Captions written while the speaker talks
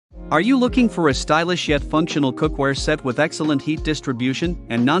Are you looking for a stylish yet functional cookware set with excellent heat distribution,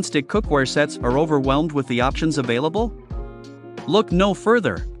 and nonstick cookware sets are overwhelmed with the options available? Look no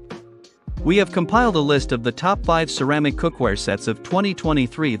further. We have compiled a list of the top 5 ceramic cookware sets of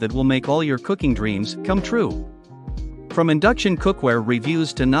 2023 that will make all your cooking dreams come true. From induction cookware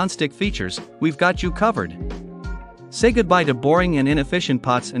reviews to nonstick features, we've got you covered. Say goodbye to boring and inefficient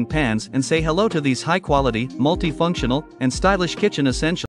pots and pans and say hello to these high-quality, multifunctional, and stylish kitchen essentials.